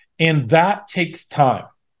 And that takes time.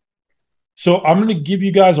 So I'm going to give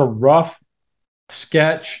you guys a rough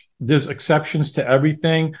sketch. There's exceptions to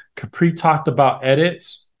everything. Capri talked about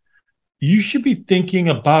edits. You should be thinking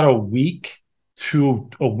about a week to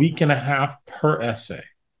a week and a half per essay.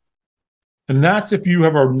 And that's if you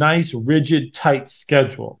have a nice, rigid, tight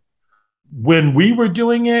schedule. When we were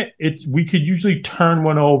doing it, we could usually turn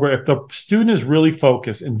one over. If the student is really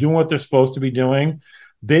focused and doing what they're supposed to be doing,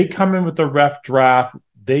 they come in with a rough draft.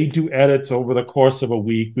 They do edits over the course of a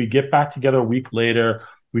week. We get back together a week later.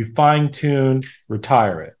 We fine-tune,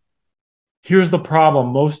 retire it. Here's the problem.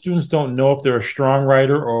 Most students don't know if they're a strong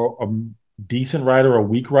writer or a decent writer or a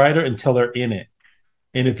weak writer until they're in it.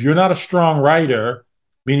 And if you're not a strong writer,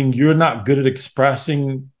 meaning you're not good at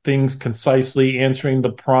expressing things concisely, answering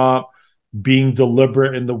the prompt, being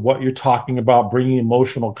deliberate in what you're talking about, bringing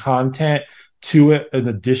emotional content to it in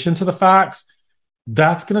addition to the facts,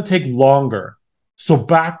 that's going to take longer. So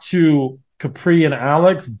back to Capri and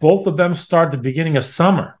Alex, both of them start at the beginning of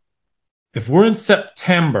summer. If we're in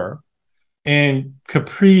September and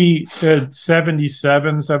Capri said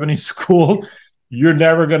 77, 70 school, you're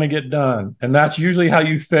never going to get done. And that's usually how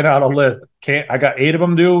you fit out a list. I got 8 of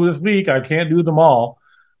them due this week. I can't do them all.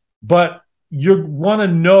 But you want to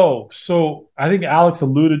know. So I think Alex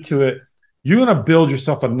alluded to it. You're going to build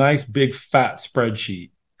yourself a nice, big, fat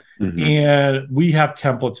spreadsheet. Mm-hmm. And we have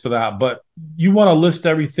templates for that. But you want to list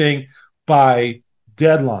everything by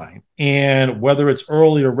deadline and whether it's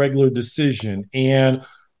early or regular decision. And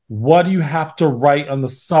what do you have to write on the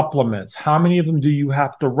supplements? How many of them do you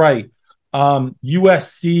have to write?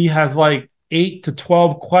 USC has like 8 to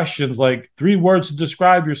 12 questions, like 3 words to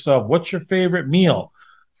describe yourself. What's your favorite meal?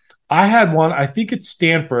 I had one, I think it's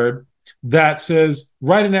Stanford, that says,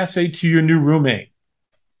 write an essay to your new roommate.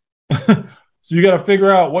 So you got to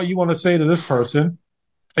figure out what you want to say to this person.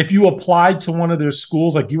 If you applied to one of their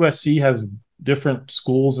schools, like USC has different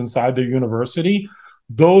schools inside their university,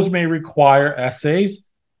 those may require essays.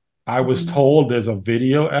 I was told there's a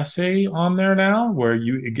video essay on there now where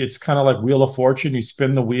it's kind of like Wheel of Fortune. You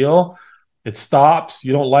spin the wheel, it stops.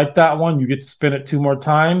 You don't like that one, you get to spin it 2 more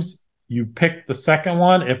times. You pick the second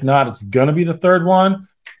one. If not, it's going to be the third one.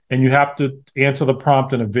 And you have to answer the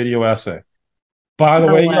prompt in a video essay. By the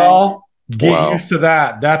way, y'all, get used to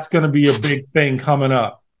that. That's going to be a big thing coming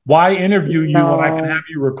up. Why interview you when I can have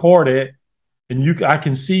you record it and I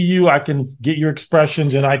can see you, I can get your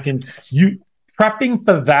expressions, and prepping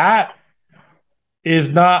for that is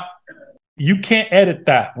not, you can't edit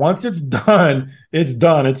that. Once it's done, it's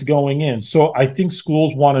done. It's going in. So I think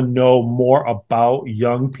schools want to know more about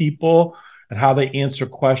young people and how they answer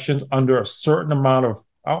questions under a certain amount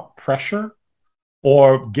of pressure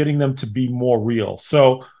or getting them to be more real.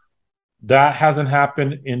 So that hasn't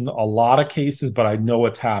happened in a lot of cases, but I know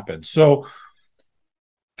it's happened. So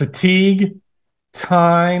fatigue,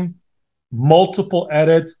 time, multiple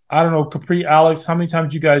edits. I don't know, Capri, Alex, how many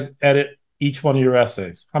times you guys edit each one of your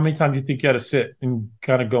essays? How many times do you think you had to sit and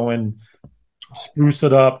kind of go in, spruce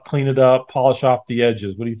it up, clean it up, polish off the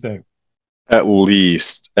edges? What do you think? At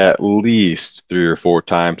least 3 or 4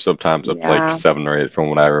 times, sometimes up to like 7 or 8 from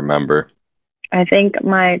what I remember. I think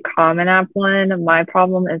my Common App one, my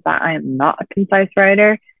problem is that I am not a concise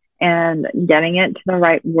writer, and getting it to the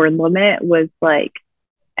right word limit was like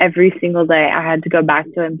every single day I had to go back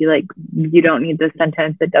to it and be like, you don't need this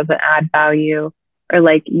sentence, it doesn't add value, or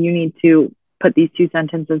like you need to put these 2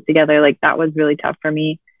 sentences together. Like that was really tough for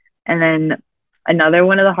me. And then another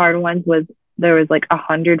one of the hard ones was there was like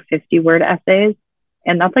 150 word essays,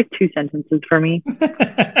 and that's like 2 sentences for me.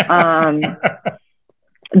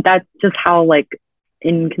 That's just how like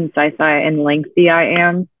inconcise and lengthy I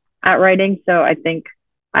am at writing. So I think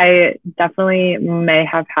I definitely may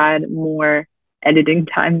have had more editing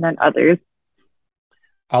time than others.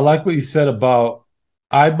 I like what you said about,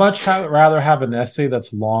 I'd much rather have an essay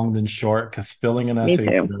that's long than short, because filling an essay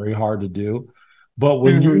is very hard to do. But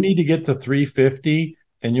when you need to get to 350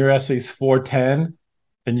 and your essay's 410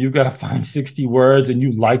 and you've got to find 60 words and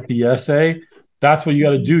you like the essay, that's what you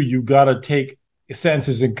got to do. You got to take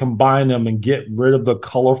sentences and combine them and get rid of the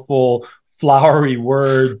colorful, flowery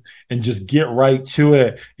words and just get right to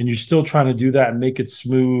it. And you're still trying to do that and make it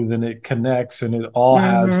smooth and it connects and it all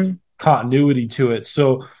has continuity to it.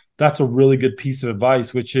 So that's a really good piece of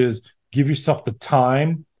advice, which is give yourself the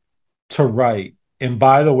time to write. And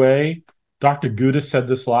by the way, Dr. Gudis said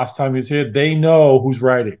this last time he was here, they know who's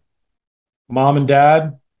writing. Mom and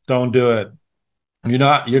dad, don't do it. You're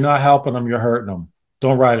not helping them, you're hurting them.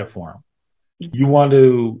 Don't write it for them. You want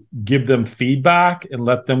to give them feedback and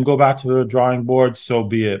let them go back to their drawing board, so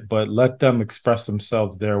be it. But let them express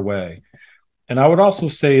themselves their way. And I would also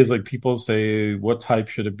say is like people say, what type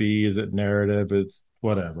should it be? Is it narrative? It's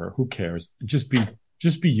whatever. Who cares? Just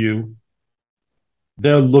be you.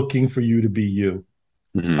 They're looking for you to be you.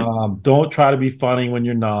 Mm-hmm. Don't try to be funny when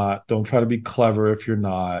you're not. Don't try to be clever if you're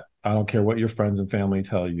not. I don't care what your friends and family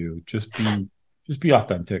tell you. Just be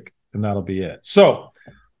authentic, and that'll be it. So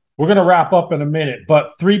we're going to wrap up in a minute,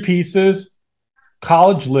 but 3 pieces: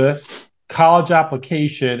 college list, college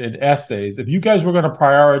application, and essays. If you guys were going to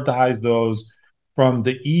prioritize those from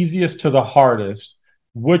the easiest to the hardest,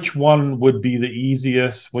 which one would be the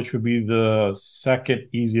easiest? Which would be the second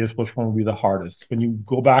easiest? Which one would be the hardest? When you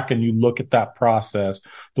go back and you look at that process,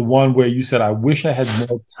 the one where you said, I wish I had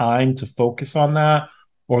more time to focus on that,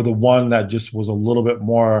 or the one that just was a little bit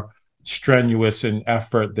more strenuous in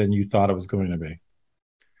effort than you thought it was going to be?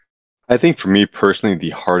 I think for me personally,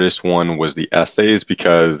 the hardest one was the essays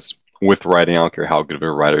because with writing, I don't care how good of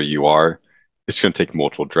a writer you are, it's going to take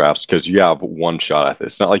multiple drafts because you have one shot at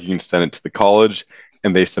this. It's not like you can send it to the college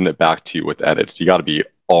and they send it back to you with edits. You got to be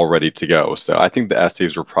all ready to go. So I think the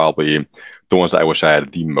essays were probably the ones I wish I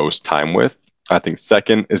had the most time with. I think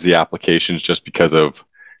second is the applications just because of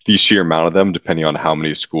the sheer amount of them, depending on how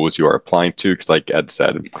many schools you are applying to. Because like Ed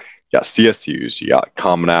said, you got CSUs, you got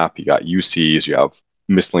Common App, you got UCs, you have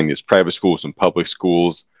miscellaneous private schools and public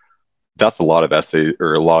schools. That's a lot of essays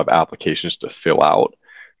or a lot of applications to fill out.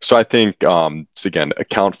 So I think, so again,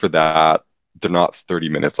 account for that. They're not 30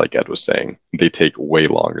 minutes like Ed was saying. They take way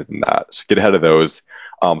longer than that. So get ahead of those.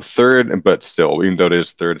 Third, but still, even though it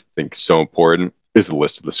is third, I think so important is the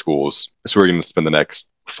list of the schools. So we're going to spend the next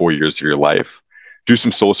 4 years of your life. Do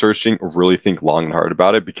some soul searching, really think long and hard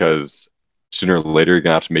about it because sooner or later you're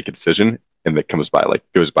going to have to make a decision and it goes by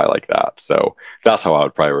like that. So that's how I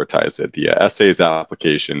would prioritize it. The essays,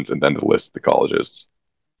 applications, and then the list of the colleges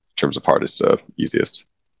in terms of hardest to easiest.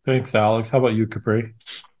 Thanks, Alex. How about you, Capri?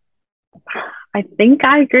 I think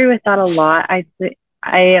I agree with that a lot. I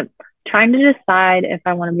am trying to decide if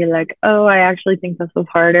I want to be like, oh, I actually think this was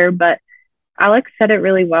harder, but Alex said it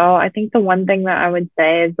really well. I think the one thing that I would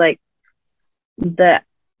say is like the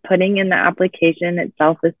putting in the application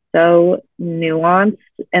itself is so nuanced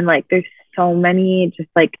and like there's so many just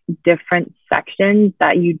like different sections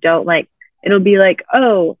that you don't like. It'll be like,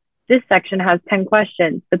 oh, this section has 10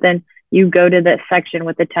 questions, but then you go to this section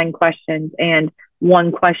with the 10 questions and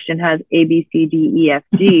one question has A, B, C, D, E, F,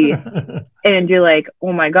 G. And you're like,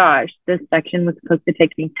 oh my gosh, this section was supposed to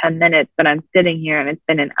take me 10 minutes, but I'm sitting here and it's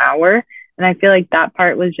been an hour. And I feel like that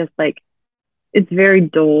part was just like, it's very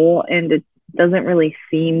dull and it doesn't really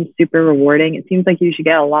seem super rewarding. It seems like you should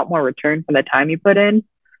get a lot more return for the time you put in.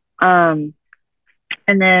 And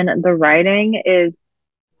then the writing is,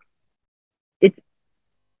 it's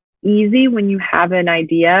easy when you have an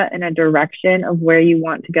idea and a direction of where you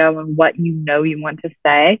want to go and what you know you want to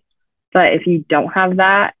say. But if you don't have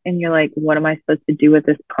that and you're like, what am I supposed to do with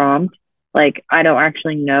this prompt? Like, I don't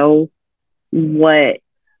actually know what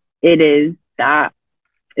it is that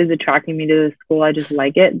is attracting me to the school. I just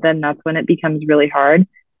like it. Then that's when it becomes really hard.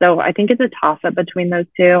 So I think it's a toss up between those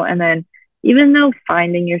two. And then even though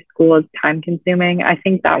finding your school is time consuming, I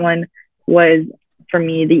think that one was for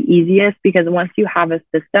me the easiest because once you have a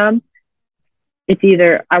system, it's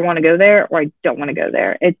either I want to go there or I don't want to go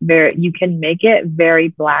there. You can make it very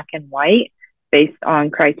black and white based on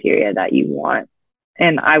criteria that you want.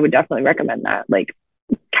 And I would definitely recommend that, like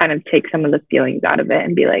kind of take some of the feelings out of it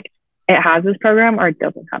and be like, it has this program or it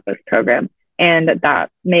doesn't have this program. And that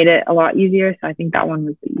made it a lot easier. So I think that one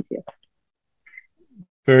was the easiest.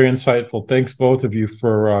 Very insightful. Thanks both of you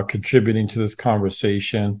for contributing to this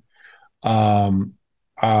conversation.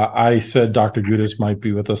 I said Dr. Gudis might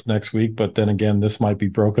be with us next week, but then again, this might be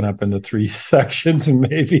broken up into 3 sections and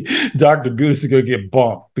maybe Dr. Gudis is going to get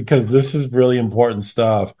bumped because this is really important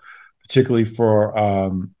stuff, particularly for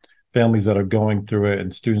families that are going through it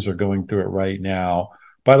and students are going through it right now.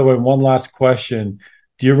 By the way, one last question.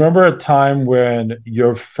 Do you remember a time when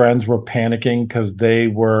your friends were panicking because they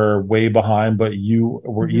were way behind, but you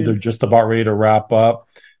were either just about ready to wrap up?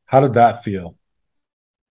 How did that feel?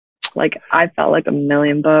 Like, I felt like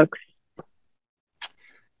 $1,000,000.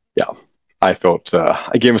 Yeah, I felt,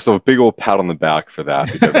 I gave myself a big old pat on the back for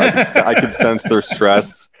that because I could sense their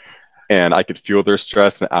stress and I could feel their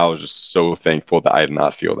stress. And I was just so thankful that I did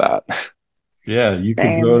not feel that. Yeah, you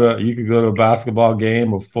could go to a basketball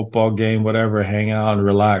game, a football game, whatever, hang out and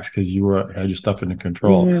relax because you had your stuff under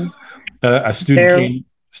control. Mm-hmm. A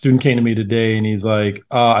student came to me today and he's like,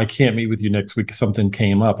 I can't meet with you next week. Something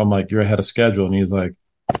came up. I'm like, you're ahead of schedule. And he's like,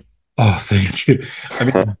 oh, thank you. I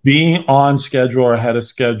mean, being on schedule or ahead of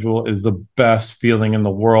schedule is the best feeling in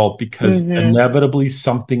the world because inevitably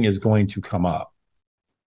something is going to come up.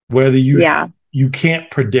 Whether you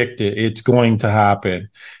can't predict it, it's going to happen.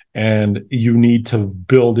 And you need to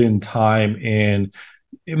build in time. And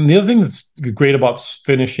the other thing that's great about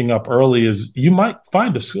finishing up early is you might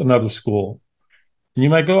find another school. And you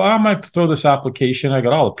might go, I might throw this application. I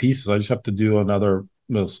got all the pieces. I just have to do another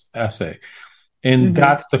essay. And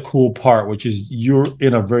that's the cool part, which is you're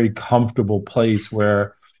in a very comfortable place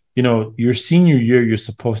where, your senior year, you're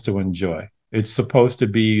supposed to enjoy. It's supposed to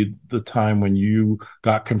be the time when you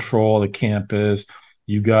got control of the campus.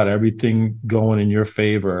 You got everything going in your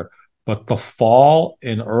favor. But the fall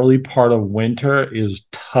and early part of winter is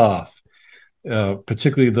tough,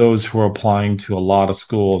 particularly those who are applying to a lot of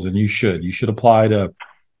schools. And you should apply to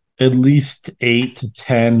at least 8 to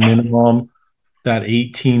 10 minimum, that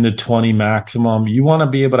 18 to 20 maximum. You want to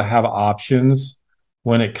be able to have options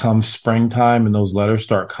when it comes springtime and those letters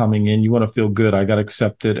start coming in. You want to feel good. I got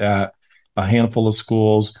accepted at a handful of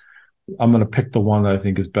schools. I'm going to pick the one that I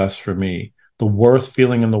think is best for me. The worst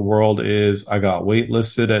feeling in the world is I got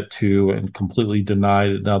waitlisted at 2 and completely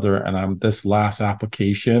denied another. And this last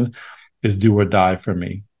application is do or die for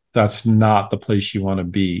me. That's not the place you want to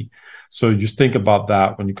be. So just think about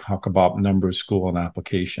that when you talk about number of school and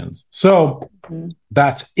applications. So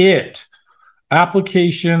that's it.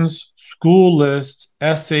 Applications, school list,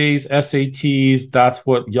 essays, SATs, that's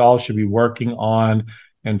what y'all should be working on.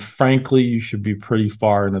 And frankly, you should be pretty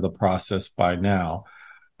far into the process by now.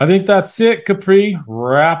 I think that's it, Capri.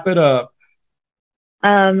 Wrap it up.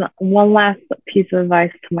 One last piece of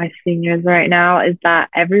advice to my seniors right now is that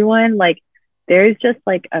everyone, there's just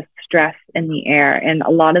a stress in the air. And a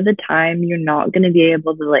lot of the time, you're not going to be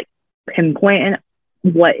able to pinpoint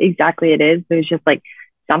what exactly it is. There's just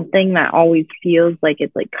something that always feels like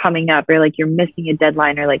it's coming up, or you're missing a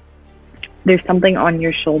deadline, or there's something on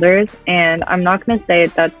your shoulders. And I'm not going to say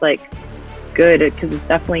that's good, because it's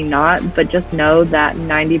definitely not, but just know that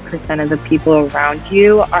 90% of the people around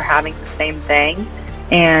you are having the same thing.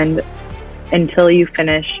 And until you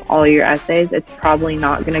finish all your essays, it's probably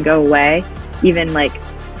not going to go away. Even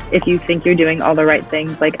if you think you're doing all the right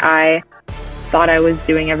things, I thought I was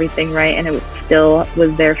doing everything right, and it still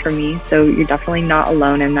was there for me. So you're definitely not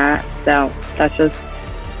alone in that. So that's just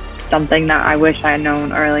something that I wish I had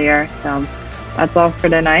known earlier. So that's all for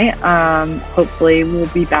tonight. Hopefully we'll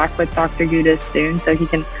be back with Dr. Gudis soon, so he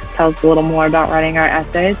can tell us a little more about writing our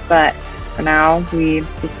essays. But for now, we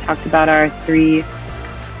just talked about our 3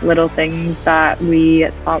 little things that we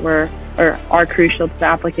thought are crucial to the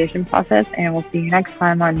application process. And we'll see you next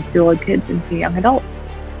time on 2 Old Kids and 2 Young Adults.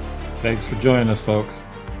 Thanks for joining us, folks.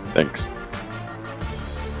 Thanks.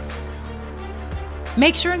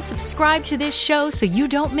 Make sure and subscribe to this show so you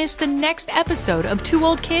don't miss the next episode of 2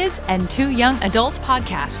 Old Kids and 2 Young Adults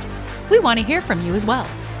podcast. We want to hear from you as well.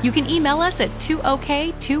 You can email us at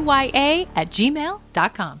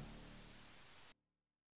 2ok2ya@gmail.com.